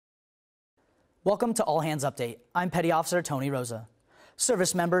Welcome to All Hands Update. I'm Petty Officer Tony Rosa.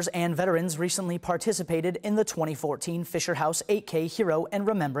 Service members and veterans recently participated in the 2014 Fisher House 8K Hero and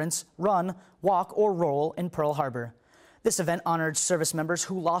Remembrance Run, Walk, or Roll in Pearl Harbor. This event honored service members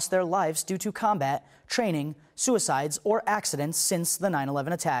who lost their lives due to combat, training, suicides, or accidents since the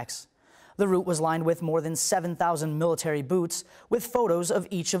 9/11 attacks. The route was lined with more than 7,000 military boots with photos of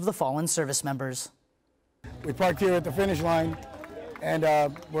each of the fallen service members. We parked here at the finish line, and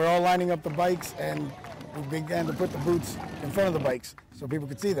we're all lining up the bikes, and we began to put the boots in front of the bikes so people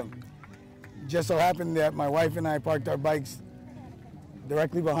could see them. Just so happened that my wife and I parked our bikes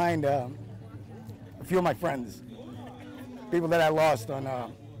directly behind a few of my friends, people that I lost on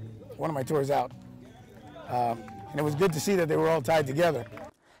one of my tours out. And it was good to see that they were all tied together.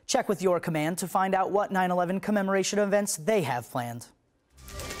 Check with your command to find out what 9/11 commemoration events they have planned.